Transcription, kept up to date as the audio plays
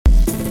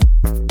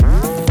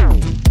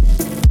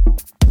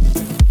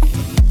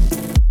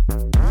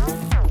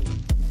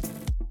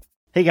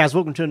Hey guys,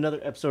 welcome to another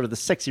episode of the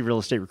Sexy Real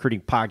Estate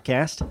Recruiting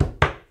Podcast.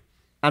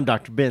 I'm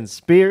Dr. Ben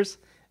Spears,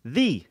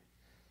 the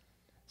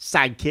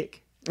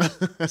sidekick.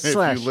 If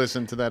you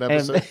listen to that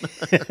episode.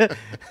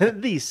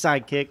 The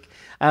sidekick,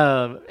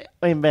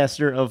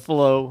 ambassador of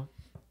Flow.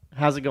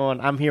 How's it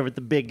going? I'm here with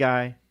the big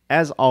guy,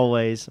 as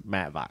always,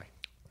 Matt Vi.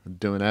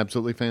 Doing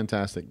absolutely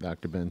fantastic,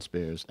 Dr. Ben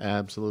Spears.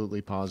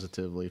 Absolutely,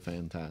 positively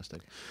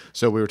fantastic.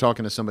 So we were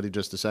talking to somebody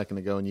just a second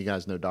ago, and you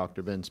guys know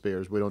Dr. Ben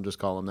Spears. We don't just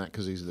call him that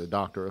because he's the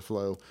doctor of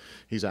flow.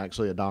 He's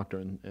actually a doctor,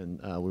 and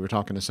we were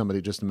talking to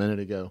somebody just a minute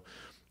ago.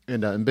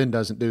 And Ben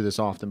doesn't do this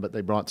often, but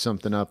they brought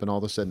something up, and all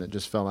of a sudden it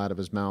just fell out of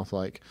his mouth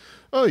like,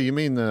 oh, you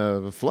mean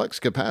the flux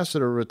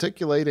capacitor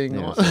reticulating?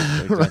 Yeah,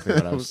 that's exactly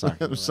what I was talking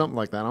It was about. something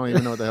like that. I don't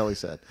even know what the hell he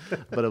said.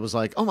 But it was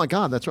like, oh, my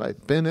God, that's right.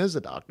 Ben is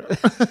a doctor.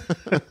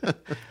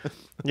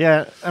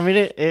 Yeah, I mean,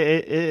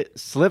 it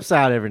slips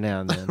out every now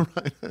and then.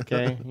 Right.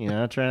 Okay,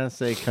 I'm trying to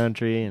say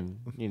country and,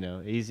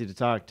 easy to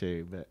talk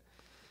to, but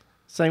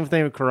same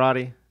thing with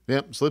karate.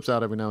 Yep, slips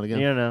out every now and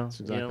again. That's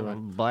exactly right.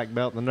 Black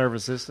belt in the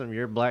nervous system,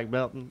 you're black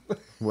belt in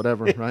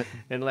Whatever, right?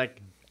 and like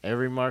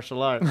every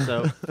martial art.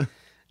 So,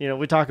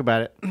 we talk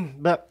about it,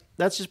 but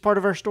that's just part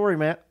of our story,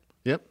 Matt.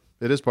 Yep,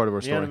 it is part of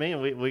our story. You know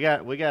what I mean?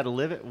 We got to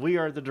live it. We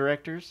are the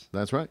directors.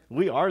 That's right.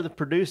 We are the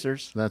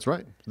producers. That's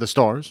right. The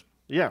stars.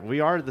 Yeah, we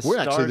are the We're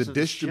stars actually the of the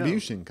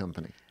distribution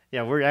company.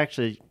 Yeah, we're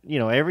actually,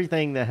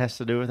 everything that has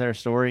to do with our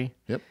story.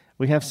 Yep.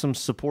 We have some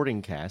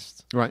supporting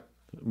casts, Right.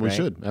 We Right.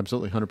 should.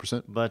 Absolutely.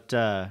 100%. but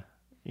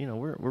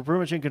we're pretty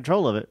much in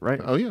control of it, right?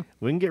 Oh, yeah.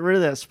 We can get rid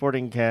of that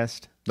supporting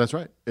cast That's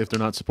right. If they're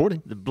not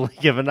supporting. the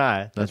blink of an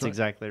eye. That's right.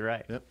 exactly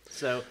right. Yep.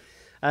 So,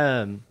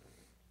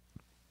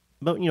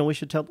 but we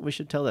should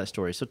tell that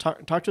story. So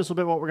talk to us a little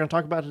bit about what we're going to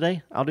talk about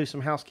today. I'll do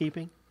some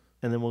housekeeping,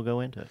 and then we'll go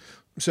into it.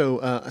 So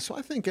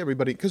I think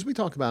everybody, because we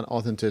talk about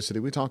authenticity,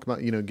 we talk about,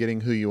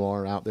 getting who you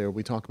are out there.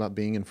 We talk about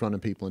being in front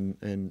of people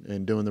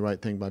and doing the right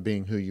thing by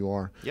being who you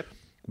are. Yep.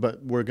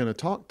 But we're going to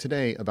talk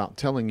today about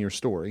telling your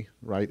story,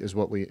 right? Is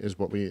what we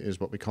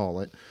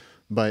call it.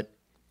 But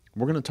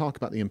we're going to talk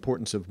about the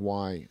importance of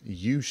why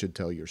you should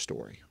tell your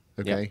story.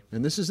 Okay. Yep.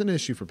 And this is an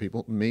issue for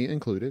people, me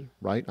included,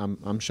 right?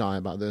 I'm shy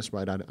about this,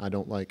 right? I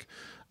don't like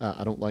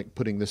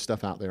putting this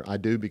stuff out there. I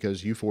do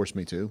because you force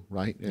me to,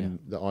 right? And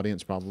the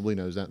audience probably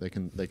knows that. They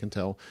can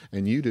tell.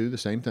 And you do the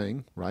same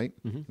thing, right?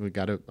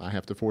 Mm-hmm. I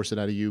have to force it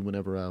out of you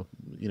whenever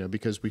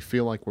because we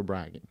feel like we're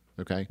bragging.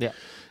 Okay. Yeah.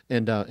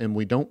 And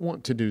we don't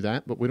want to do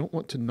that, but we don't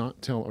want to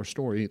not tell our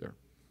story either.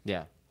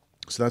 Yeah.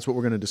 So that's what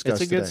we're going to discuss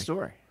It's a today. good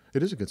story.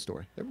 It is a good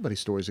story. Everybody's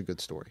story is a good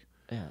story.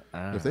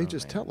 Yeah. If they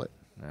just tell it.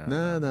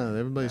 No,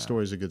 everybody's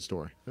story is a good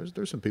story.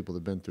 There's some people that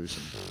have been through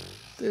some,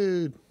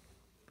 dude.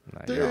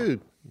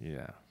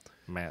 Yeah.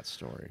 Matt's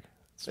story.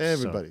 It's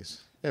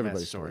Everybody's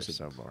Matt's story story is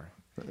so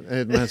boring.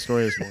 And Matt's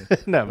story is boring.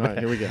 No, All right,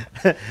 here we go.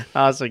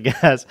 Awesome,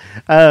 guys.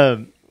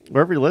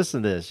 Wherever you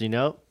listen to this,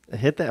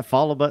 hit that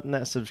follow button,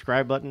 that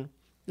subscribe button.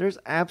 There's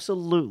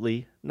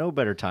absolutely no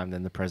better time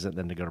than the present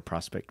than to go to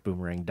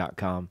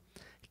prospectboomerang.com.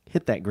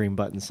 Hit that green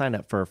button, sign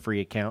up for a free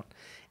account,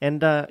 and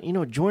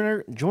join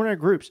our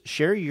groups.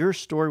 Share your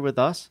story with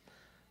us.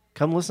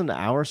 Come listen to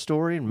our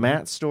story and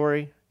Matt's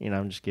story.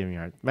 I'm just giving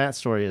you Matt's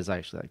story is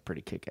actually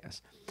pretty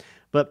kick-ass.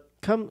 But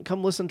come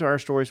listen to our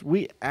stories.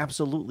 We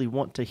absolutely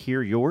want to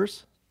hear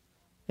yours,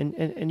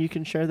 and you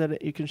can share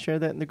that. You can share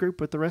that in the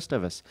group with the rest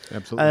of us.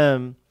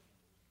 Absolutely.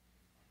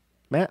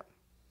 Matt,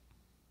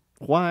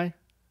 why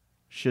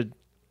should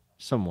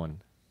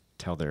someone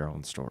tell their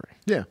own story?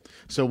 Yeah.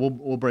 So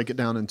we'll break it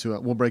down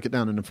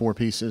into 4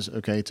 pieces,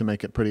 okay, to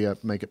make it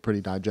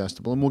pretty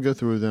digestible, and we'll go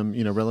through them,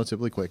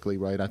 relatively quickly,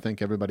 right? I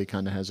think everybody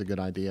kind of has a good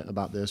idea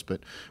about this,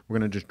 but we're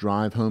going to just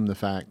drive home the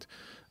fact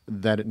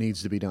that it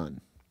needs to be done.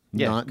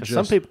 Yeah, not because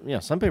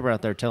just some people are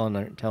out there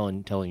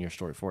telling your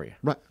story for you.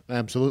 right.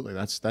 Absolutely.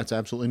 That's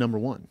absolutely number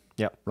one.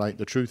 Yep. Right.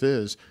 The truth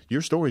is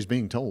your story's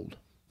being told.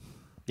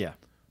 Yeah.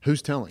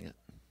 Who's telling it?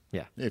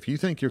 Yeah. If you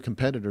think your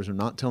competitors are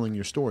not telling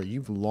your story,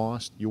 you've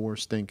lost your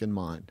stinking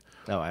mind.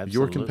 Oh, absolutely.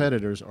 Your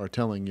competitors are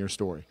telling your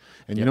story.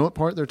 And you know what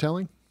part they're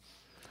telling?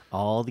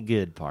 All the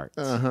good parts.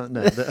 No,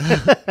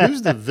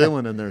 who's the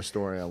villain in their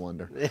story, I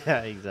wonder?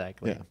 Yeah,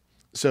 exactly. Yeah.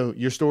 So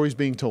your story's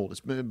being told.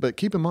 But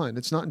keep in mind,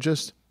 it's not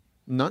just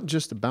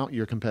about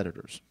your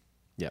competitors.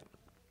 Yeah.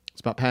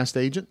 It's about past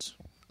agents,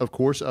 of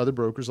course, other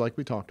brokers like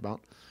we talked about.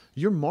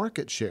 Your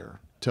market share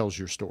tells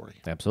your story.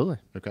 Absolutely.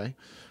 Okay.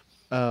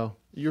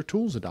 Your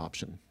tools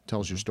adoption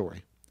tells your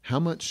story. How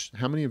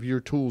many of your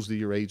tools do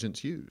your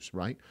agents use,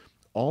 right?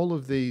 All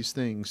of these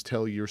things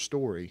tell your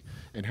story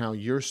and how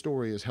your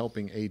story is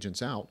helping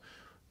agents out.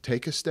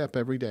 Take a step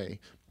every day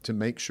to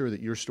make sure that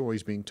your story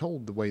is being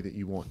told the way that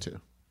you want to.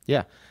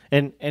 Yeah.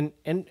 And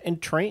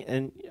train,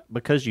 and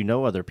because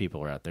other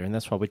people are out there, and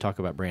that's why we talk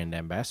about brand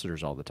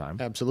ambassadors all the time.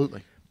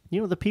 Absolutely.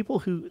 The people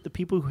who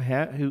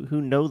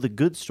know the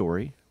good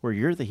story where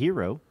you're the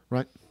hero,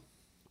 Right.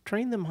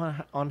 train them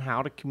on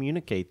how to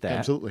communicate that.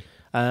 Absolutely.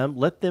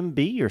 Let them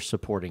be your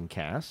supporting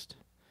cast,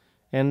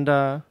 and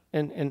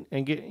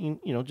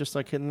get just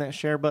like hitting that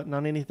share button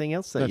on anything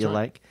else that That's you right.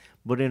 like.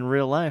 But in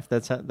real life,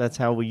 that's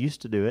how we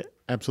used to do it.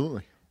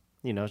 Absolutely.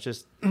 It's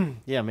just,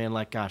 yeah, man,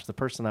 like, gosh, the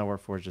person I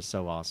work for is just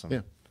so awesome.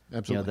 Yeah,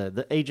 absolutely.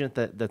 The agent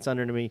that's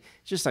under me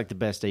is just like the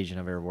best agent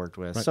I've ever worked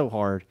with. Right. So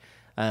hard.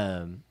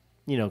 Can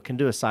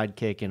do a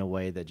sidekick in a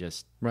way that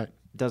just Right.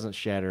 doesn't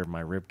shatter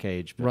my rib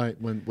cage, but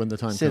Right. When the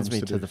time sends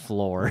comes me to the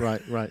floor.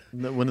 Right. Right.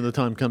 When the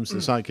time comes to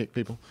sidekick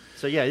people.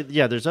 So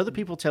yeah, there's other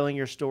people telling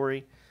your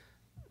story.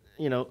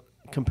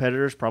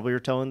 Competitors probably are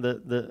telling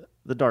the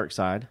dark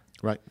side.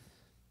 Right.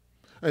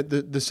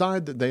 The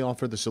side that they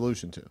offer the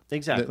solution to.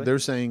 Exactly. They're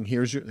saying,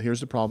 here's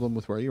the problem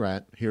with where you're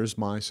at. Here's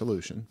my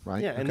solution,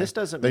 right? Yeah, and this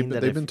doesn't mean that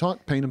they've been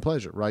taught pain and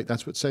pleasure, right?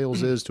 That's what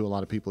sales is to a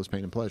lot of people, is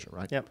pain and pleasure,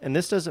 right? Yeah, and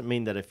this doesn't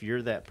mean that if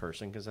you're that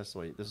person, because this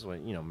is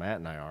what Matt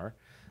and I are.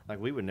 Like,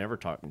 we would never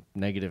talk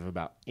negative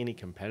about any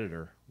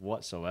competitor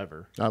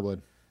whatsoever. I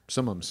would.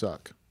 Some of them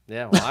suck.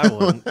 Yeah, well, I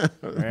wouldn't.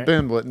 Right?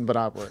 Ben wouldn't, but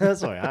I would. That's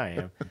the way I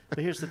am. But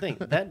here's the thing: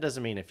 that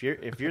doesn't mean if you're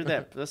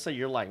that. Let's say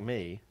you're like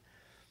me,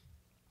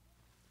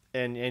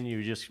 and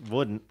you just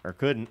wouldn't or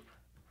couldn't,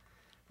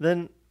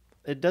 then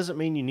it doesn't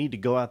mean you need to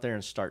go out there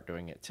and start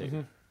doing it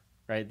too,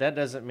 right? That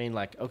doesn't mean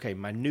like, okay,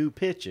 my new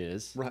pitch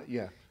is Right,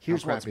 yeah.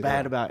 Here's How what's crappy they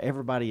bad are. about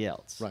everybody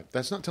else. Right.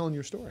 That's not telling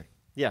your story.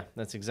 Yeah,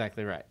 that's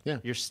exactly right. Yeah.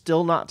 You're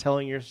still not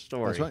telling your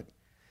story. That's right.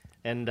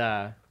 And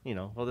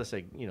they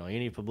say,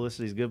 any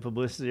publicity is good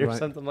publicity or Right.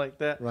 something like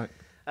that. Right.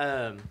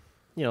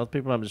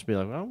 People might just be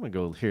like, well, I'm going to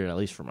go hear it at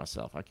least for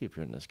myself. I keep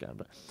hearing this guy,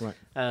 Right.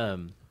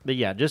 but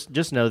yeah,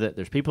 just know that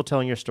there's people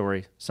telling your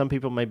story. Some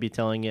people may be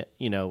telling it,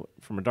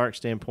 from a dark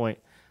standpoint.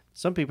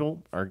 Some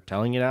people are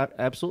telling it out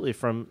absolutely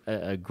from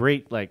a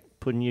great, like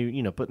putting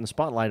the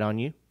spotlight on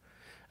you.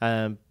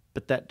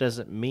 But that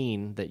doesn't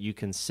mean that you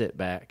can sit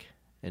back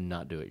and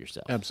not do it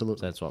yourself. Absolutely.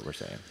 So that's what we're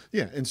saying.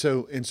 Yeah, and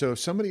so if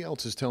somebody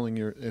else is telling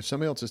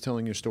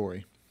your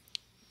story,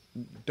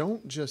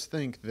 don't just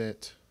think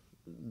that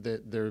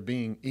they're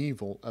being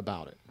evil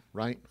about it,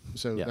 right?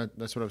 So Yeah.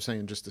 that's what I was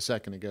saying just a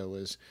second ago,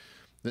 is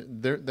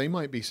that they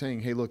might be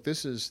saying, hey, look,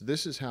 this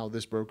is how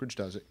this brokerage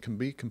does it. Can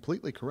be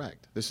completely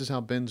correct. This is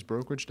how Ben's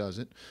brokerage does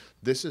it.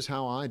 This is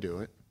how I do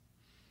it.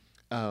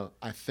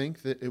 I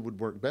think that it would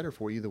work better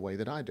for you the way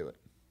that I do it.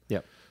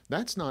 Yep.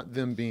 That's not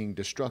them being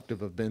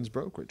destructive of Ben's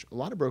brokerage. A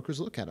lot of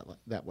brokers look at it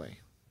that way.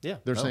 Yeah.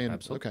 They're saying,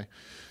 absolutely. okay.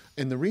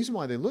 And the reason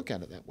why they look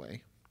at it that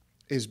way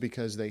is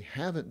because they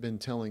haven't been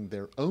telling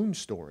their own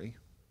story,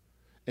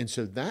 and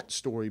so that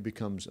story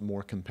becomes a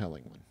more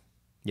compelling one.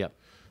 Yep.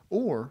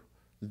 Or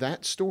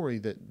that story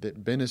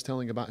that Ben is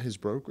telling about his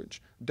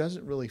brokerage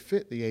doesn't really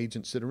fit the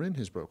agents that are in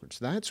his brokerage.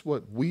 That's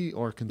what we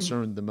are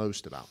concerned the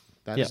most about.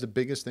 That is the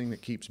biggest thing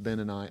that keeps Ben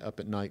and I up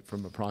at night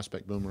from a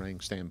Prospect Boomerang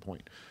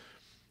standpoint,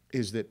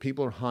 is that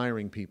people are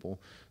hiring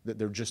people that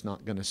they're just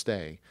not going to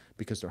stay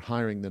because they're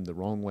hiring them the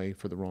wrong way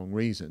for the wrong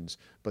reasons,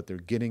 but they're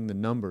getting the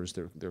numbers.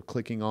 They're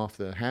clicking off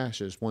the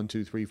hashes, 1,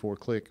 2, 3, 4,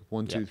 click,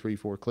 1, 2, 3,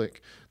 4,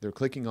 click. They're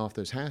clicking off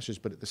those hashes,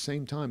 but at the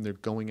same time, they're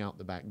going out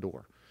the back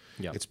door.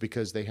 Yep. It's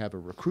because they have a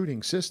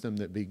recruiting system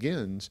that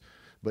begins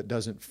but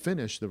doesn't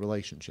finish the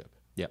relationship.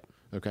 Yep.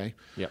 Okay?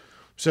 Yep.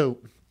 So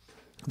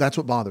that's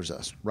what bothers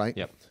us, right?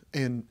 Yep.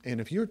 And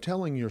if you're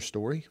telling your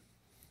story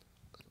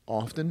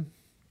often,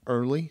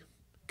 early,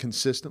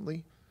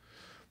 consistently,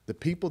 the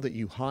people that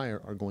you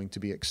hire are going to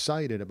be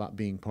excited about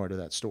being part of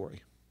that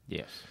story.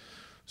 Yes.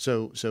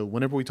 So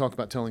whenever we talk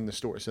about telling the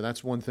story, so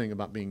that's one thing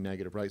about being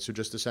negative, right? So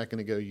just a second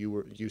ago,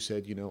 you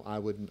said, I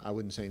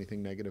wouldn't say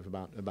anything negative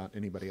about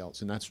anybody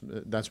else, and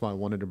that's why I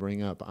wanted to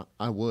bring up.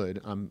 I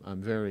would.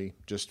 I'm very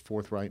just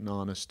forthright and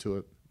honest to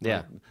it.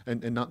 Yeah.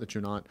 Right? And not that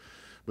you're not,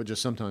 but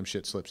just sometimes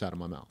shit slips out of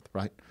my mouth,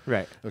 right?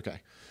 Right.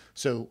 Okay.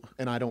 So,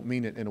 and I don't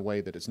mean it in a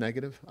way that it's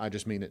negative. I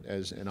just mean it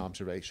as an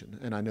observation.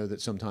 And I know that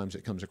sometimes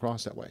it comes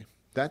across that way.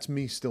 That's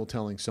me still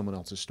telling someone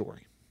else's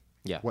story.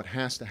 Yeah. What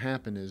has to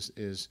happen is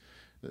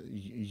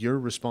you're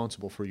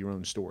responsible for your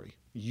own story.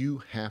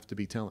 You have to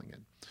be telling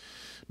it.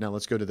 Now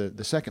let's go to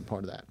the second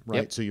part of that,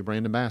 right? Yep. So your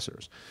brand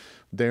ambassadors.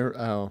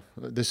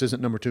 This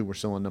isn't number 2. We're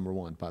still on number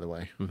 1, by the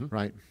way,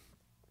 right?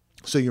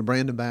 So your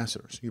brand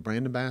ambassadors. Your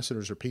brand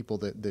ambassadors are people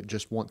that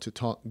just want to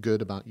talk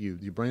good about you.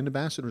 Your brand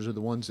ambassadors are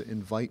the ones that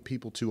invite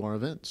people to our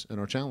events and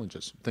our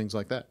challenges, things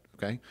like that.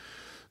 Okay,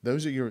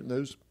 those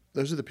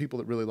are the people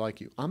that really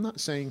like you. I'm not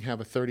saying have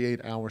a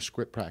 38-hour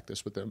script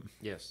practice with them.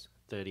 Yes.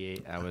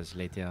 38 hours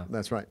later.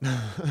 That's right.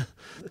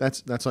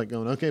 That's like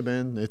going, okay,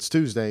 Ben, it's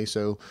Tuesday,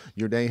 so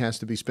your day has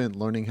to be spent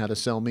learning how to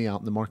sell me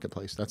out in the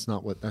marketplace. That's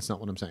not what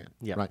I'm saying.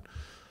 Yeah. Right.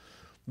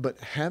 But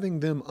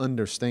having them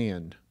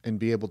understand and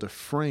be able to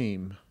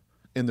frame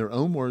in their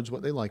own words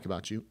what they like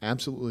about you,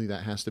 absolutely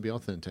that has to be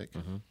authentic.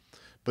 Mm-hmm.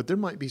 But there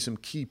might be some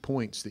key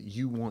points that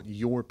you want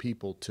your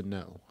people to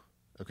know.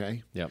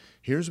 Okay? Yep.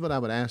 Here's what I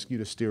would ask you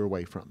to steer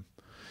away from.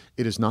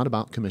 It is not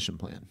about commission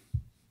plan.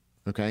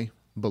 Okay?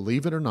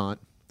 Believe it or not,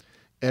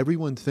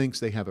 everyone thinks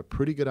they have a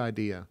pretty good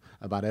idea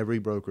about every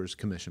broker's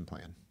commission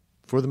plan.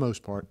 For the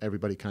most part,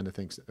 everybody kind of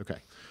thinks that. Okay.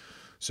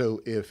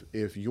 So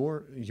if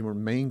your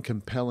main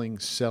compelling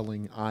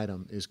selling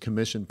item is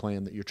commission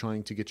plan that you're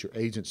trying to get your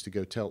agents to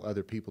go tell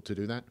other people to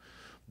do that,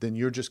 then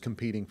you're just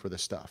competing for the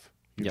stuff.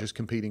 You're Yep. just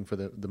competing for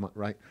the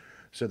right.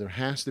 So there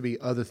has to be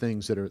other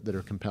things that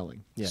are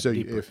compelling. Yeah, so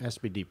deeper. It has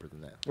to be deeper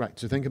than that. Right.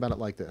 So think about it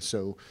like this.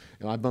 So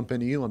I bump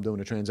into you. I'm doing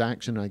a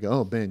transaction. And I go,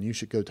 "Oh, Ben, you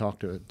should go talk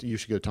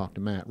to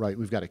Matt." Right.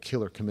 We've got a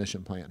killer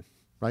commission plan.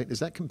 Right. Is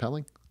that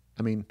compelling?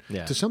 I mean,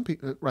 Yeah. to some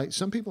people, right?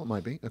 Some people it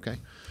might be. Okay.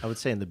 I would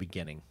say in the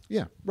beginning.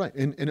 Yeah. Right.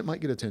 And it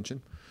might get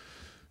attention.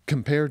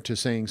 Compared to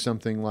saying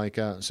something like,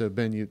 so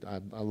Ben,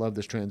 I love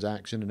this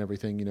transaction and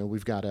everything.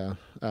 We've got one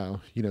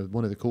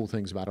of the cool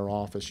things about our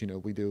office.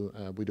 We do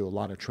a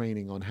lot of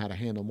training on how to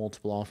handle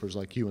multiple offers,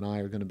 like you and I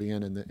are going to be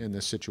in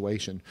this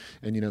situation.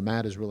 And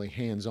Matt is really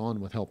hands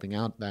on with helping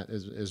out that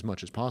as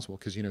much as possible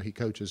because he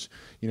coaches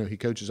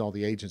all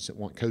the agents that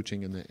want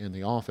coaching in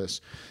the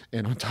office.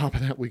 And on top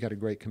of that, we got a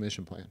great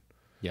commission plan.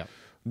 Yeah.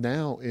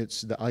 Now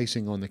it's the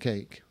icing on the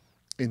cake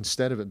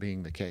instead of it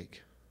being the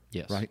cake.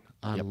 Yes. Right.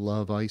 I Yep.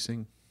 love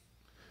icing.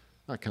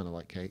 I kind of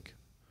like cake.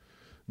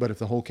 But if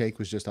the whole cake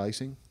was just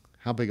icing,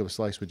 how big of a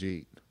slice would you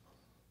eat?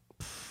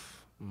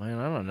 Man,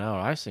 I don't know.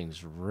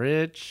 Icing's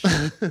rich.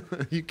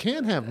 You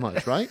can't have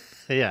much, right?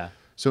 Yeah.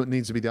 So it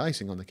needs to be the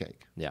icing on the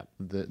cake. Yeah.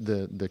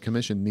 The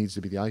commission needs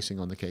to be the icing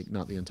on the cake,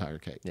 not the entire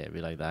cake. Yeah, it'd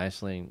be like the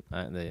icing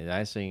on the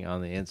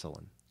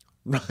insulin.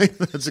 Right?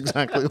 That's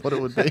exactly what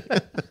it would be.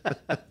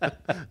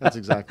 That's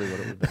exactly what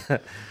it would be.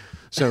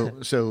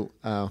 So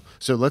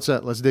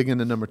let's dig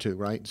into number 2,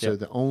 right? So Yep.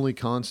 the only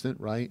constant,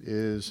 right,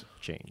 is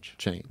Change.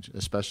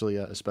 especially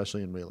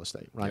in real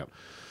estate, right? Yep.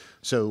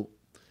 So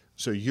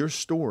your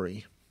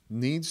story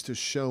needs to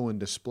show and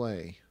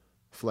display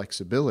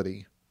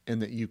flexibility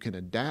and that you can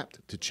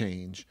adapt to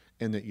change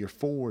and that you're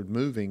forward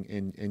moving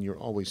and you're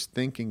always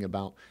thinking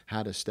about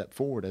how to step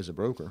forward as a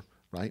broker,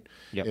 right?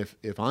 Yep.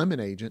 If I'm an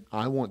agent,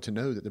 I want to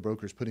know that the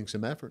broker's putting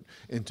some effort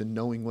into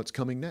knowing what's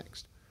coming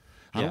next.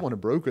 I Yeah. don't want a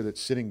broker that's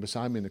sitting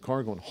beside me in the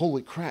car going,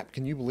 "Holy crap,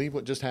 can you believe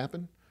what just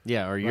happened?"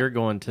 Yeah, or you're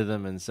going to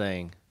them and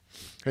saying,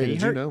 Hey, did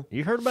you heard, know?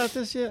 You heard about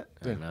this yet?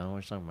 Yeah. No, what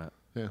you talking about?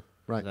 Yeah,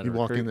 right. Is that You a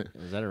walk in recruit? the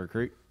Is that a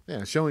recruit?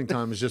 Yeah, Showing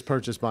Time is just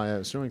purchased by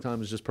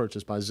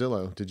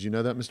Zillow. Did you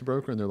know that, Mr.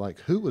 Broker? And they're like,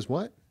 "Who was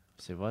what?"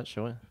 See what?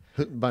 Showing?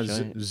 By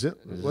Showing-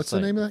 what's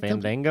the name of that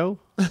company? Fandango?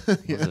 Was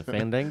it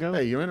Fandango?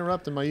 Hey, you're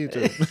interrupting my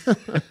YouTube.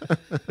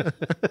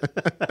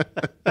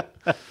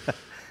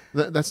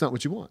 That's not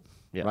what you want,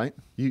 Yeah. right?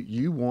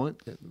 You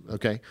want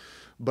okay,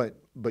 but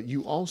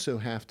you also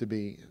have to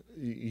be.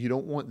 You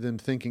don't want them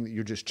thinking that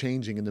you're just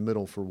changing in the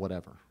middle for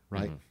whatever,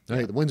 right? Mm-hmm.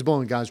 Hey, the wind's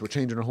blowing, guys. We're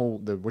changing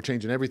we're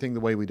changing everything the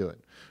way we do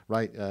it,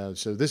 right?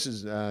 So this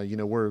is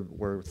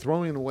we're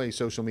throwing away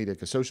social media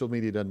because social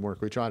media doesn't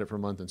work. We tried it for a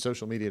month and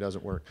social media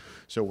doesn't work.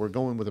 So we're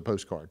going with a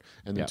postcard,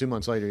 and then Yeah. 2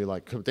 months later you're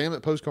like, "Damn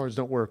it, postcards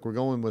don't work. We're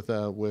going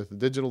with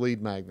digital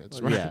lead magnets."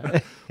 Right? Yeah.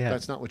 Yeah.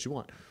 That's not what you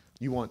want.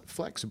 You want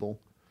flexible,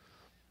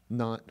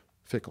 not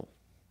fickle,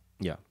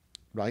 Yeah.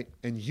 right?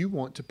 And you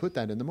want to put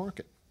that in the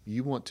market.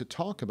 You want to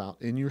talk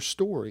about in your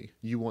story,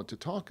 you want to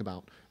talk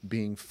about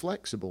being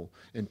flexible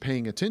and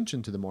paying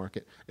attention to the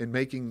market and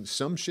making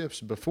some shifts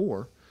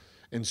before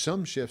and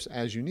some shifts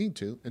as you need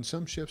to and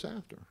some shifts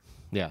after,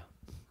 Yeah.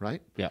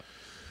 right? Yeah.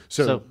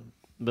 So,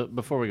 But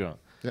before we go on,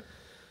 yeah,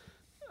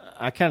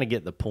 I kind of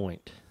get the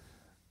point,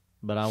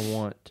 but I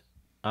want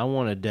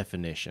a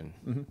definition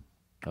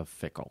Mm-hmm. of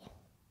fickle.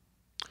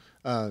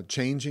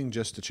 changing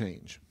just to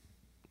change,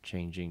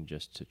 Changing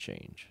just to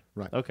change.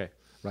 Right. Okay.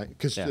 right?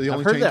 Because Yeah. the only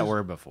I've heard that changes-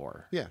 word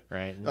before. Yeah.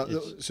 Right.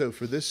 So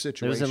for this It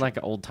situation, was in like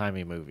an old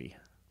timey movie.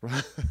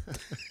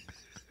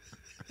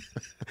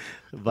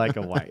 Black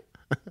and white.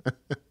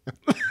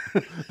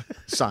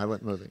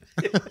 silent movie.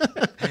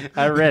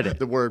 I read it.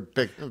 The word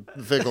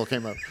fickle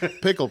came up.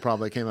 Pickle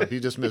probably came up. You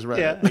just misread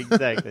Yeah, it.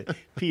 exactly.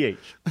 PH.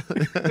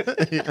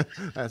 Yeah,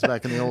 that's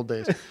back in the old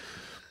days.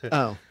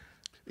 Oh,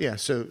 yeah.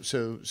 So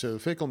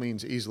fickle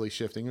means easily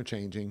shifting or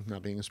changing,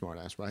 not being a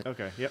smartass, right?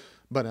 Okay. Yep.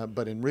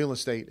 But in real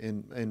estate,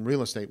 in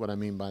real estate, what I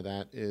mean by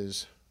that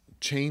is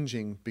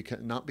changing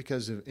not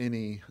because of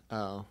any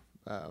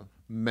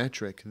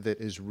metric that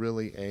is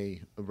really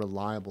a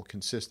reliable,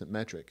 consistent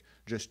metric,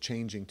 just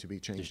changing to be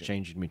changing. Just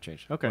changing me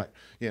change. Okay. Right.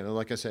 Yeah.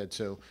 Like I said,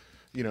 so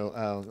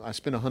I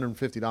spent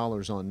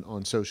 $150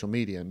 on social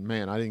media, and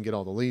man, I didn't get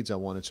all the leads I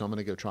wanted, so I'm going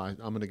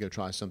to go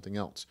try something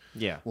else.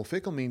 Yeah. Well,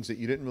 fickle means that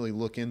you didn't really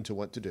look into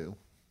what to do.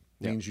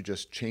 Yeah. Means you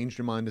just changed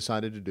your mind,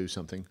 decided to do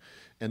something,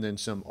 and then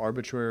some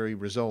arbitrary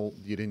result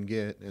you didn't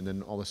get, and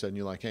then all of a sudden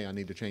you're like, hey, I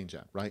need to change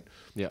that, right?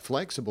 Yeah.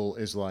 Flexible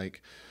is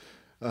like,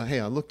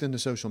 hey, I looked into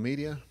social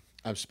media.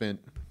 I've spent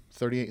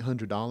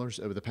 $3,800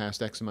 over the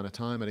past X amount of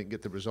time. I didn't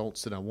get the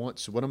results that I want.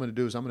 So what I'm going to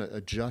do is I'm going to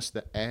adjust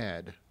the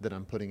ad that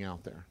I'm putting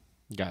out there.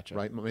 Gotcha.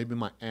 Right? Maybe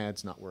my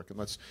ad's not working.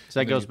 So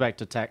that goes back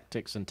to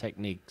tactics and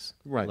techniques,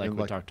 Right, like and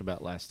we like- talked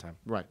about last time.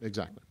 Right,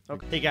 exactly.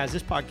 Okay. Hey guys,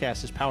 this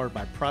podcast is powered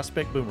by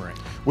Prospect Boomerang.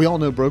 We all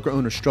know broker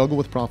owners struggle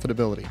with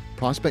profitability.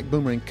 Prospect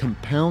Boomerang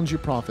compounds your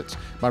profits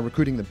by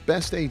recruiting the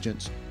best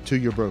agents to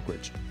your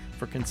brokerage.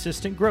 For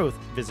consistent growth,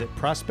 visit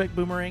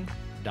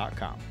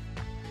prospectboomerang.com.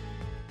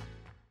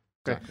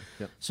 Okay. Exactly.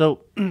 Yep.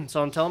 So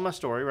I'm telling my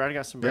story, right? I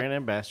got some brand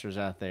ambassadors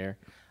out there.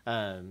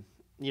 I'm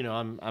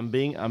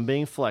being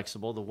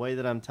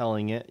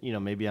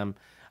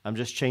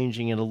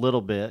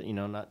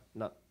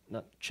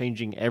not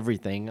changing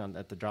everything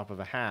at the drop of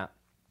a hat.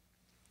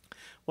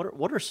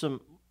 What are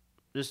some,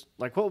 just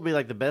like, what would be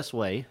like the best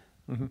way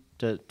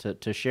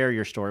to share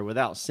your story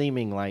without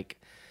seeming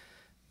like,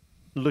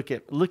 look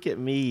at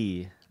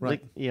me,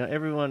 Right. Look,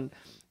 everyone,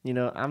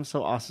 I'm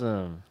so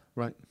awesome.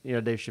 Right.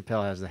 Dave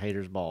Chappelle has the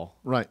haters ball.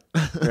 Right.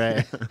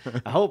 Right.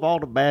 I hope all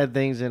the bad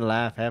things in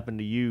life happen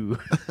to you.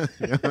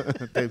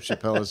 Dave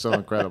Chappelle is so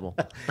incredible.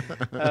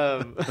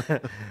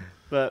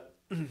 But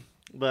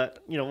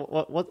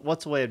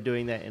what's a way of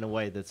doing that in a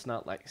way that's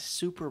not like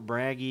super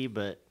braggy,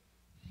 but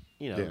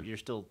you're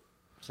still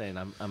saying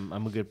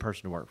I'm a good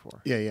person to work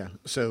for. Yeah.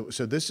 So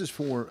this is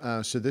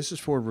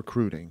for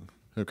recruiting.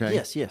 Okay.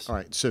 Yes. All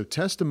right. So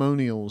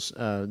testimonials.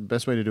 The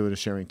best way to do it is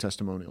sharing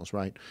testimonials.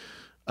 Right.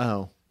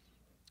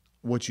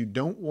 What you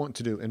don't want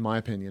to do, in my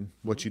opinion,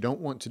 what you don't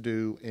want to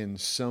do in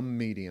some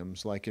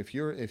mediums, like if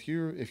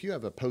you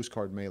have a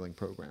postcard mailing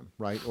program,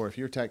 right, or if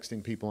you're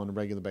texting people on a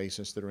regular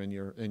basis that are in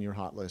your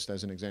hot list,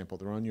 as an example,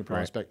 they're on your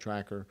prospect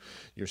tracker,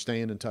 you're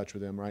staying in touch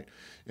with them, right,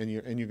 and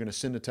you're going to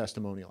send a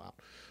testimonial out.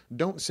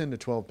 Don't send a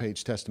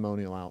 12-page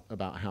testimonial out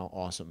about how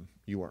awesome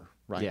you were,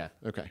 right? Yeah.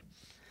 Okay.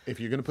 If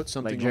you're going to put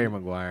something Like Jerry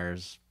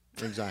Maguire's.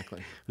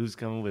 Exactly. Who's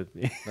coming with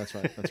me? That's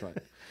right.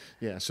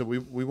 Yeah. So we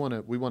want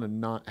to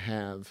not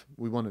have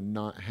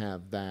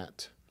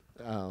that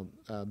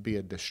be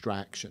a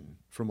distraction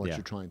from what you're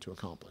trying to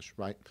accomplish,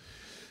 right?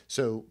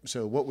 So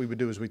what we would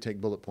do is we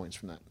take bullet points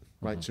from that,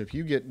 right? Mm-hmm. So if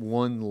you get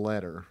one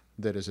letter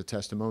that is a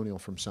testimonial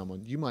from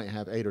someone, you might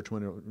have 8 or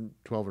 20 or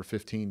 12 or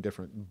 15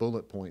 different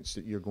bullet points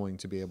that you're going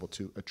to be able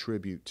to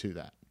attribute to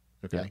that.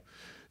 Okay. Yeah.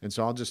 And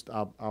so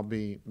I'll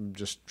be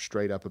just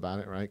straight up about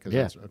it, right?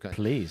 Okay.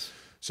 Please.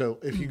 So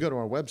if you go to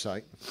our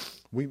website,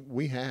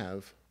 we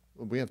have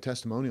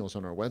testimonials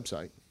on our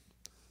website.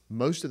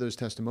 Most of those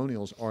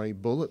testimonials are a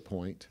bullet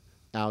point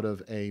out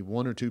of a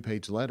 1 or 2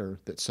 page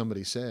letter that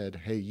somebody said,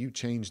 "Hey, you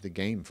changed the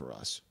game for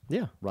us."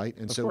 Yeah. Right.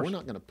 And so we're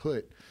not going to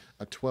put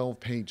a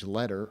 12-page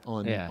letter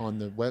on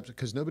the website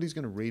because nobody's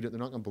going to read it. They're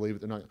not going to believe it.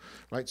 They're not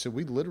right. So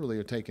we literally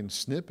are taking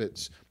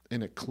snippets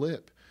in a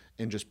clip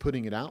and just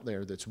putting it out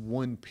there. That's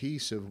one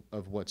piece of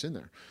what's in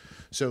there.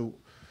 So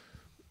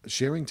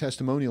sharing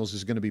testimonials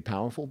is going to be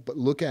powerful, but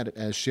look at it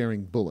as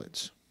sharing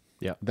bullets.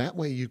 Yeah. That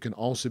way you can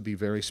also be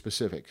very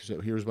specific.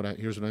 So here's what I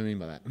mean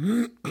by that.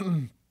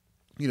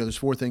 There's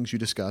 4 things you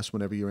discuss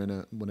whenever you're in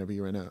an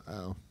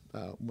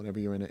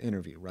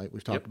interview, right?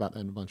 We've talked about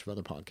that in a bunch of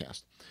other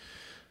podcasts.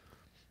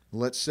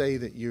 Let's say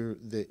that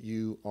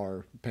you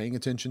are paying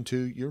attention to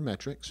your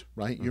metrics,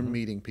 right? Mm-hmm. You're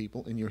meeting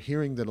people, and you're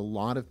hearing that a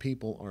lot of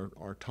people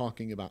are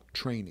talking about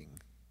training.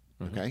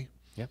 Mm-hmm. Okay.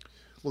 Yeah.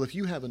 Well, if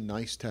you have a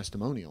nice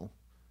testimonial,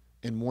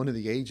 and one of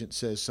the agents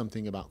says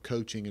something about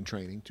coaching and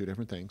training, 2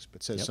 different things,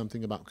 but says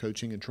something about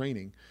coaching and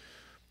training,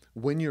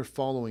 when you're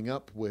following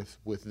up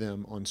with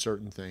them on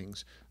certain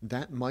things,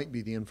 that might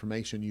be the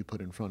information you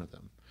put in front of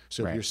them.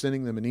 So if you're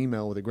sending them an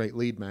email with a great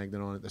lead magnet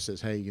on it that says,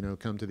 "Hey,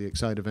 come to the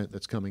Excite event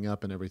that's coming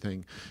up and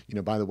everything.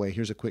 By the way,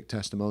 here's a quick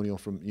testimonial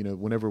from,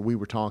 whenever we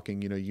were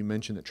talking, you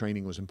mentioned that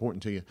training was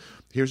important to you.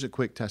 Here's a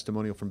quick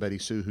testimonial from Betty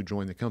Sue, who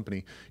joined the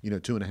company,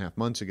 2.5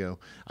 months ago.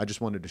 I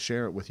just wanted to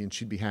share it with you, and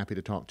she'd be happy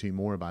to talk to you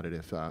more about it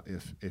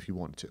if you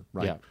wanted to."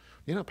 Right? Yeah.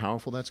 You know how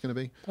powerful that's going to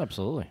be?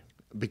 Absolutely.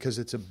 Because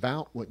it's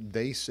about what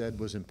they said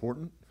was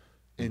important.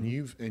 And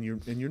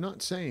you're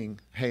not saying,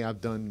 "Hey,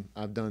 I've done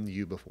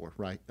you before,"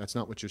 right? That's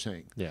not what you're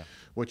saying. Yeah.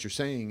 What you're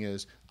saying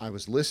is, "I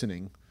was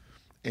listening,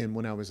 and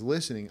when I was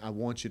listening, I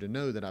want you to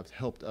know that I've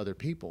helped other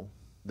people,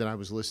 that I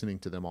was listening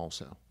to them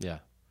also." Yeah.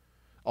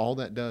 All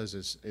that does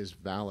is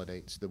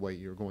validates the way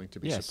you're going to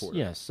be supported.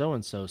 Yes. So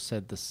and so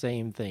said the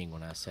same thing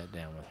when I sat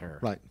down with her.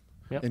 Right.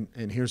 Yep.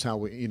 And here's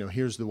how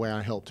here's the way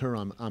I helped her.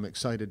 I'm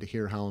excited to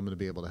hear how I'm going to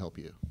be able to help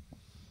you.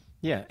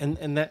 Yeah,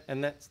 and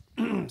that's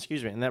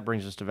excuse me, and that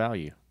brings us to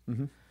value.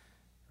 Mm-hmm.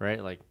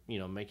 Right? Like,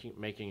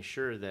 making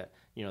sure that,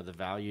 the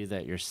value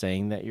that you're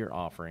saying that you're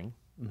offering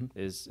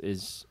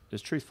is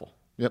truthful.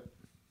 Yep.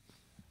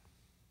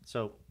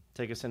 So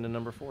take us into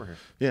number 4 here.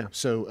 Yeah.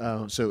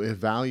 So if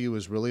value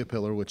is really a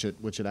pillar, which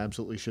it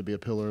absolutely should be a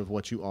pillar of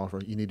what you offer,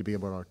 you need to be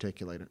able to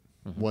articulate it.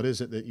 Mm-hmm. What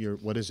is it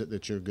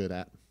that you're good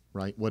at?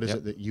 Right? What is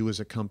it that you as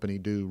a company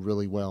do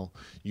really well?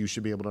 You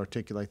should be able to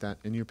articulate that,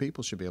 and your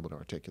people should be able to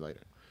articulate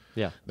it.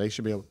 Yeah. They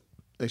should be able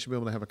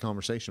to have a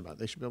conversation about it.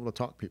 They should be able to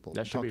talk to people.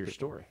 That should be your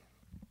story.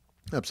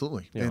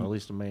 Absolutely. At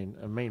least a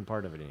main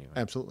part of it anyway.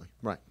 Absolutely.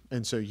 Right.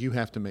 And so you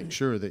have to make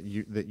sure that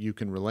you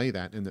can relay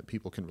that and that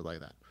people can relay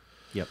that.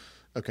 Yep.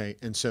 Okay.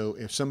 And so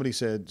if somebody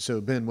said,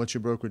 "So Ben, what's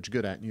your brokerage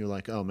good at?" And you're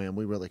like, "Oh man,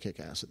 we really kick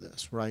ass at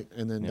this." Right.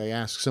 And then they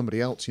ask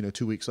somebody else,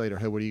 2 weeks later,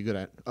 "Hey, what are you good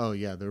at?" "Oh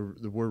yeah,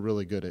 we're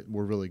really good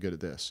at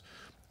this."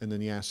 And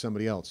then you ask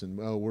somebody else and,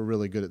 "Oh, we're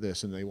really good at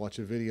this." And they watch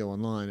a video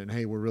online and,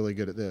 "Hey, we're really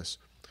good at this."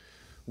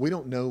 We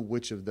don't know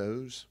which of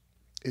those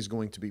is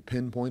going to be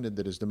pinpointed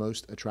that is the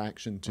most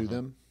attraction to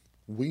them.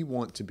 We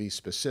want to be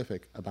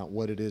specific about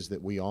what it is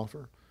that we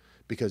offer,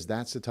 because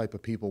that's the type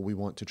of people we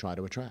want to try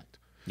to attract.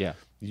 Yeah.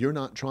 You're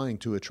not trying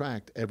to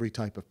attract every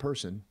type of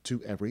person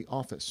to every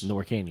office.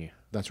 Nor can you.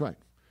 That's right.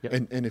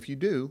 Yep. And if you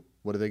do,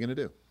 what are they going to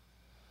do?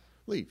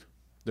 Leave.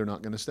 they're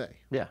not going to stay.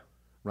 Yeah.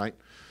 Right.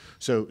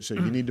 So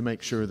you need to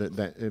make sure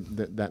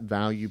that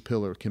value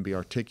pillar can be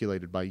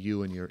articulated by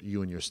you and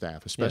your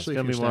staff, especially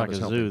it's if going to your be more staff like is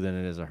a helping. zoo than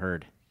it is a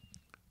herd.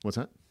 What's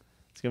that?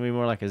 It's going to be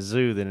more like a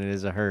zoo than it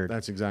is a herd.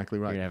 That's exactly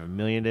right. You're going to have a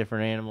million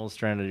different animals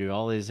trying to do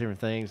all these different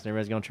things, and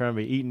everybody's going to try and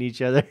be eating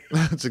each other.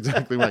 That's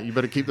exactly right. You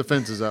better keep the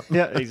fences up.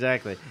 Yeah,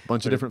 exactly.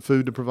 Bunch of different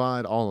food to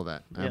provide, all of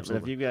that. Yeah, but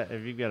Absolutely.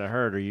 if you've got a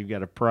herd, or you've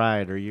got a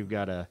pride, or you've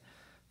got a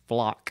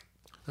flock,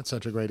 That's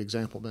such a great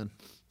example, Ben.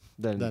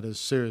 then That is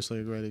seriously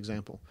a great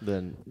example.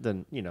 then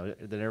then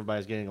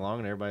everybody's getting along,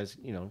 and everybody's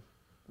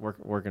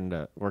working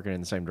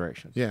in the same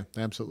direction. Yeah,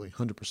 absolutely,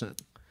 100%.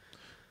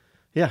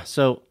 Yeah.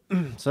 So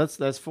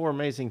that's four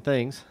amazing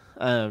things.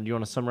 Do you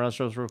want to summarize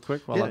those real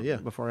quick?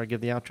 Before I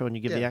give the outro and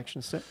you give the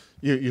action step.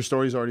 Your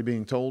story's already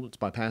being told. It's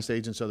by past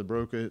agents, other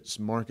brokers,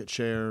 market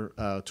share,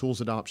 tools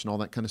adoption, all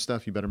that kind of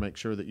stuff. You better make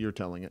sure that you're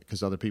telling it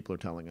because other people are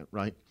telling it,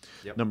 right?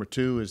 Yep. Number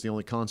 2 is the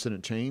only constant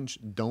and change.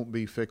 Don't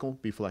be fickle,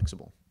 be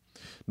flexible.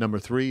 Number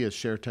 3 is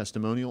share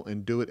testimonial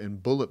and do it in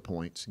bullet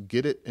points.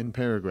 Get it in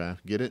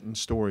paragraph, get it in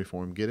story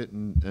form, get it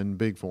in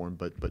big form,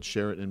 but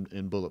share it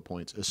in bullet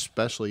points,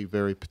 especially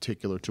very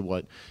particular to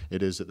what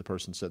it is that the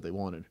person said they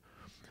wanted.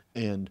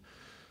 And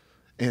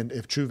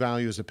if true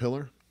value is a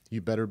pillar,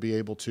 you better be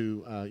able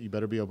to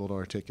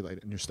articulate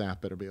it, and your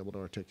staff better be able to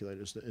articulate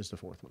it. Is the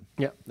fourth one.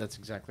 Yeah, that's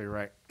exactly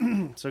right.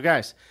 So,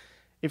 guys,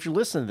 if you're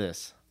listening to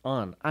this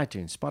on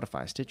iTunes,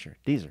 Spotify, Stitcher,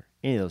 Deezer,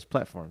 any of those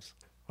platforms,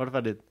 what if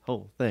I did the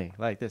whole thing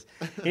like this?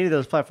 Any of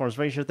those platforms,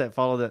 make sure that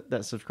follow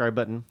that subscribe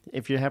button.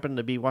 If you happen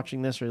to be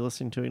watching this or you're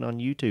listening to it on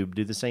YouTube,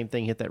 do the same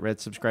thing. Hit that red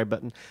subscribe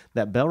button.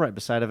 That bell right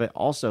beside of it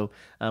also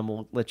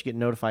will let you get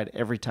notified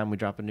every time we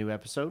drop a new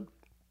episode.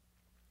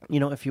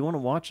 If you want to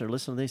watch or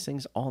listen to these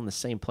things all in the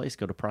same place,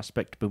 go to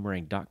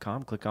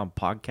prospectboomerang.com, click on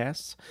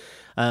podcasts,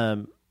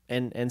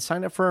 and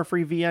sign up for our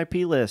free VIP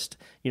list.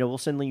 We'll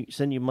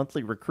send you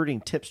monthly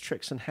recruiting tips,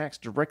 tricks, and hacks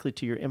directly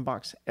to your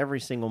inbox every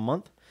single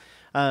month.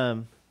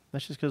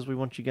 That's just because we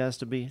want you guys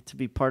to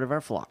be part of our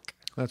flock.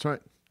 That's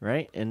right.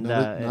 Right? And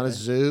not a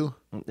zoo.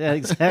 Yeah,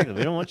 exactly.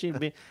 We don't want you to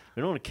be.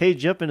 We don't want to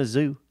cage you up in a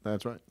zoo.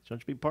 That's right. We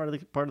want you to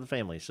be part of the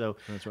family. So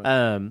that's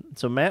right.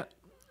 So Matt,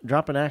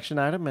 drop an action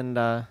item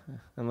and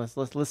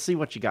let's see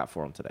what you got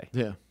for them today.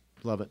 Yeah,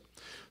 love it.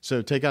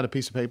 So take out a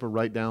piece of paper,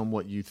 write down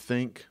what you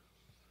think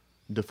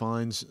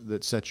defines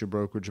that sets your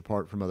brokerage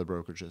apart from other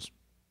brokerages.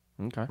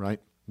 Okay. Right?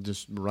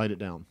 Just write it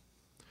down.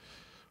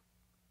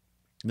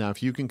 Now,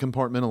 if you can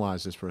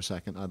compartmentalize this for a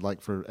second, I'd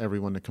like for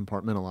everyone to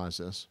compartmentalize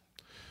this.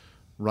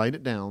 Write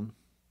it down,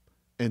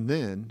 and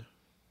then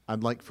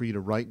I'd like for you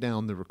to write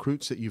down the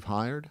recruits that you've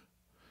hired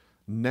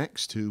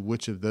next to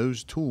which of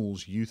those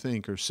tools you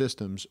think are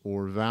systems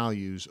or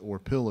values or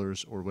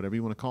pillars or whatever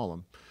you want to call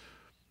them.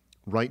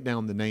 Write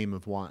down the name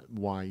of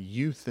why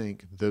you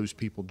think those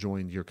people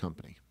joined your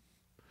company.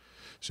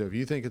 So if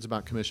you think it's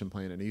about commission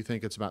planning, and you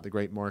think it's about the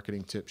great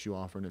marketing tips you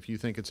offer, and if you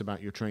think it's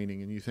about your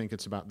training, and you think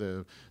it's about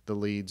the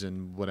leads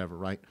and whatever,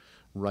 right?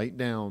 Write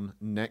down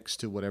next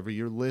to whatever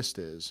your list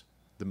is,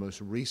 the most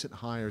recent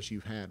hires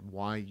you've had,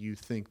 why you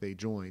think they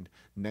joined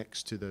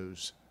next to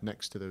those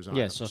items.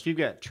 Yeah, so if you've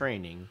got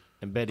training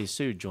and Betty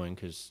Sue joined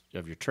because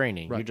of your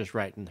training, Right. You're just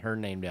writing her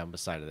name down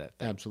beside of that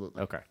thing.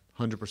 Absolutely. Okay.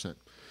 100%.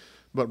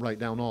 But write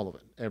down all of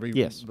it.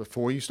 Yes.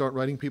 Before you start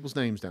writing people's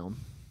names down,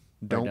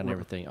 Write down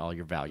everything, all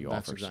your value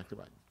That's offers. exactly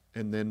right.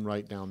 And then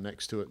write down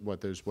next to it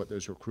what those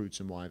recruits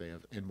and why they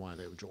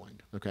have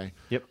joined. Okay.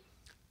 Yep.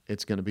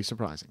 It's going to be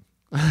surprising.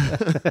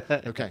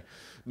 Okay.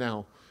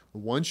 Now,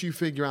 once you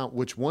figure out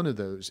which one of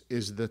those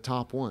is the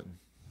top one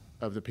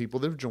of the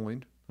people that have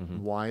joined,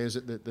 why is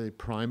it that the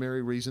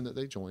primary reason that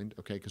they joined?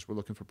 Okay, because we're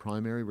looking for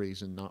primary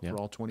reason, not for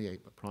all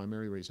 28, but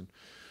primary reason.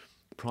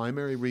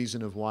 Primary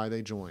reason of why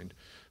they joined.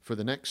 For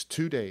the next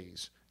 2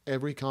 days,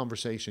 every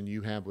conversation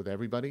you have with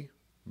everybody,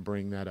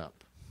 bring that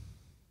up.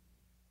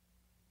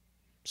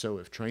 So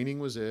if training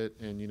was it,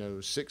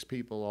 and 6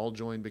 people all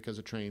joined because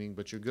of training,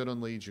 but you're good on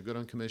leads, you're good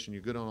on commission,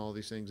 you're good on all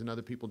these things, and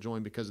other people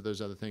joined because of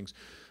those other things,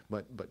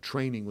 but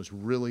training was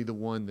really the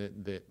one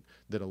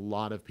that a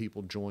lot of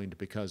people joined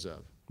because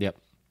of. Yep.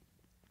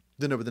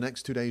 Then over the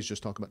next 2 days,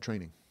 just talk about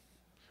training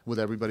with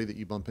everybody that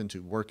you bump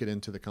into. Work it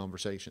into the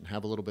conversation.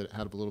 Have a little bit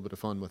of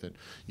fun with it.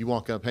 You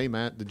walk up, hey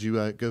Matt, did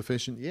you go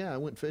fishing? Yeah, I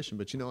went fishing,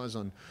 but I was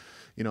on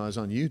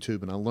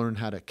YouTube and I learned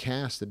how to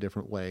cast a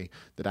different way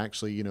that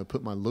actually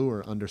put my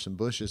lure under some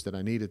bushes that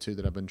I needed to,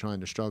 that I've been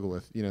trying to struggle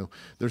with.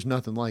 There's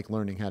nothing like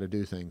learning how to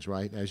do things,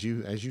 right? As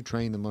you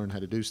train and learn how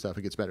to do stuff,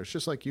 it gets better. It's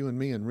just like you and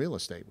me in real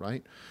estate,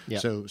 right?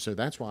 Yep. So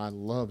that's why I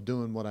love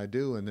doing what I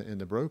do in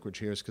the brokerage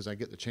here, is because I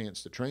get the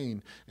chance to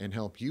train and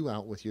help you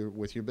out with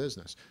your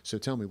business. So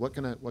tell me, what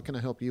can I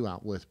help you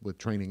out with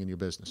training in your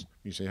business?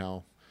 You see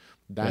how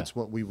that's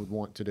what we would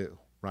want to do,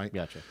 right?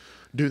 Gotcha.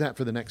 Do that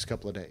for the next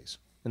couple of days.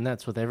 And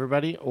that's with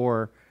everybody,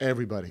 or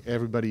Everybody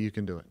you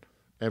can do it.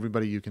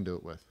 Everybody you can do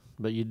it with.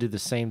 but you do the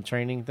same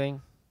training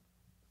thing,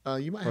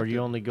 You might or have are you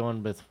to. only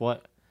going with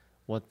what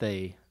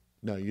they?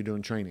 No, you're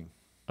doing training.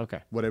 Okay.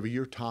 Whatever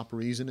your top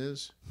reason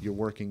is, you're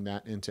working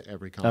that into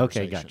every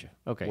conversation. gotcha.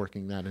 Okay.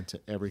 Working that into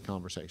every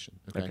conversation.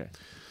 Okay.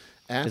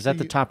 Is that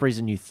the top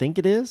reason you think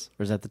it is,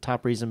 or is that the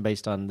top reason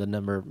based on the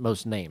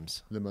most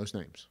names? The most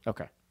names.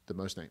 Okay. The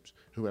most names.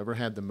 Whoever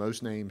had the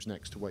most names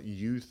next to what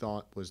you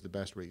thought was the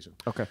best reason.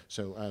 Okay.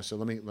 So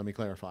let me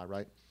clarify,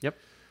 right? Yep.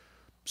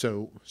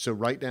 So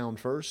write down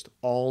first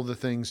all the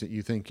things that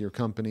you think your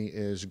company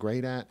is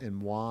great at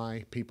and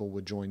why people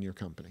would join your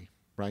company,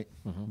 right?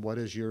 Mm-hmm. What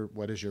is your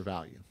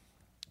value?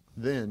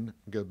 Then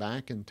go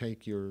back and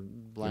take your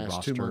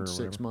last 2 months,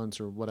 6 months,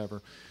 or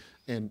whatever,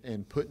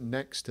 and put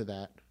next to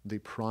that the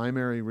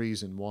primary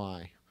reason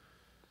why.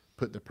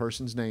 Put the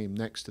person's name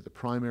next to the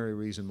primary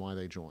reason why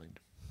they joined.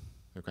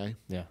 Okay?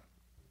 Yeah.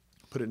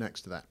 Put it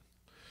next to that.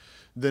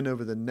 Then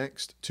over the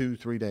next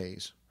 2-3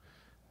 days,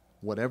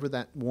 whatever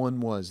that one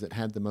was that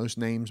had the most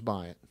names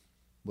by it,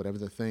 whatever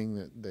the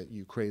thing that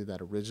you created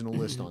that original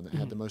list on that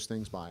had the most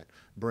things by it,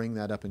 bring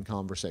that up in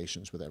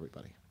conversations with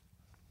everybody.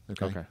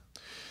 Okay.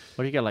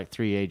 What do you got, like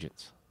 3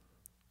 agents?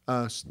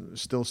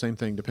 Still same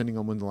thing. Depending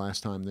on when the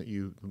last time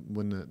you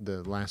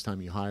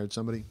hired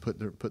somebody,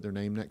 put their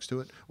name next to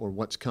it, or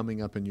what's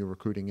coming up in your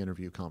recruiting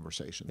interview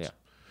conversations. Yeah.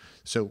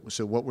 So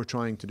what we're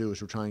trying to do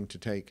is we're trying to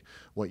take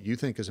what you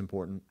think is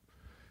important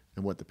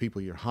and what the people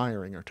you're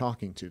hiring or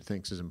talking to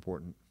thinks is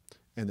important,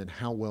 and then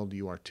how well do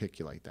you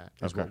articulate that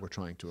is what we're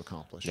trying to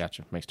accomplish.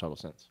 Gotcha. Makes total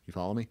sense. You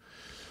follow me?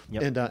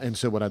 Yep. And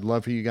so what I'd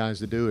love for you guys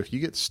to do, if you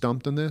get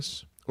stumped on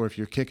this, or if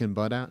you're kicking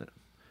butt at it,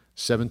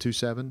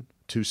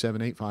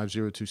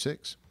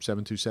 727-278-5026,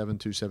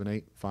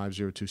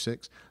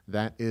 727-278-5026.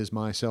 That is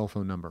my cell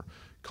phone number.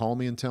 Call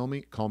me and tell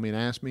me. Call me and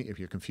ask me. If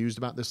you're confused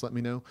about this, let me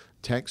know.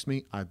 Text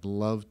me. I'd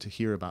love to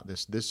hear about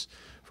this. This,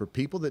 for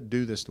people that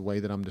do this the way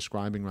that I'm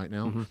describing right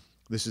now,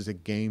 this is a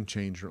game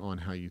changer on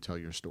how you tell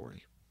your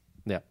story.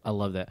 Yeah, I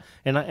love that.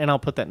 And I'll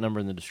put that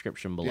number in the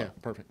description below. Yeah,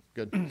 perfect.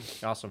 Good.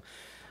 Awesome.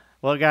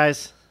 Well,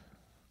 guys,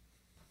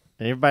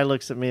 everybody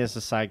looks at me as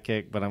a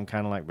sidekick, but I'm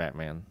kind of like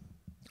Batman.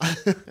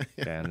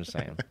 Yeah, I'm just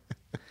saying.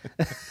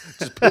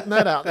 Just putting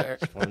that out there.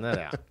 Just pointing that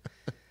out.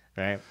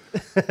 Right.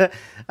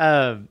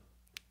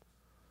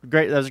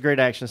 Great. That was a great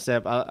action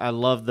step. I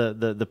love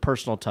the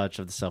personal touch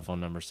of the cell phone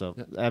number. So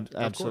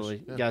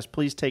absolutely, guys,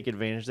 please take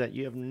advantage of that.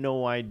 You have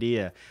no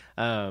idea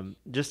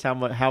just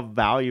how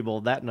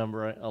valuable that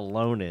number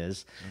alone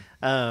is.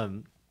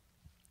 Matt,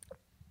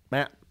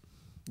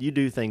 you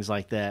do things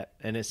like that,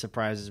 and it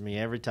surprises me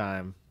every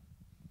time.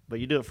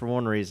 But you do it for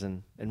one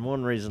reason, and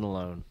one reason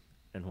alone.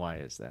 And why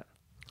is that?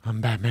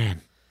 I'm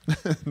Batman.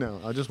 No,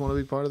 I just want to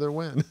be part of their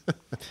win.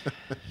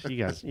 You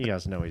guys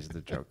know he's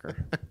the Joker.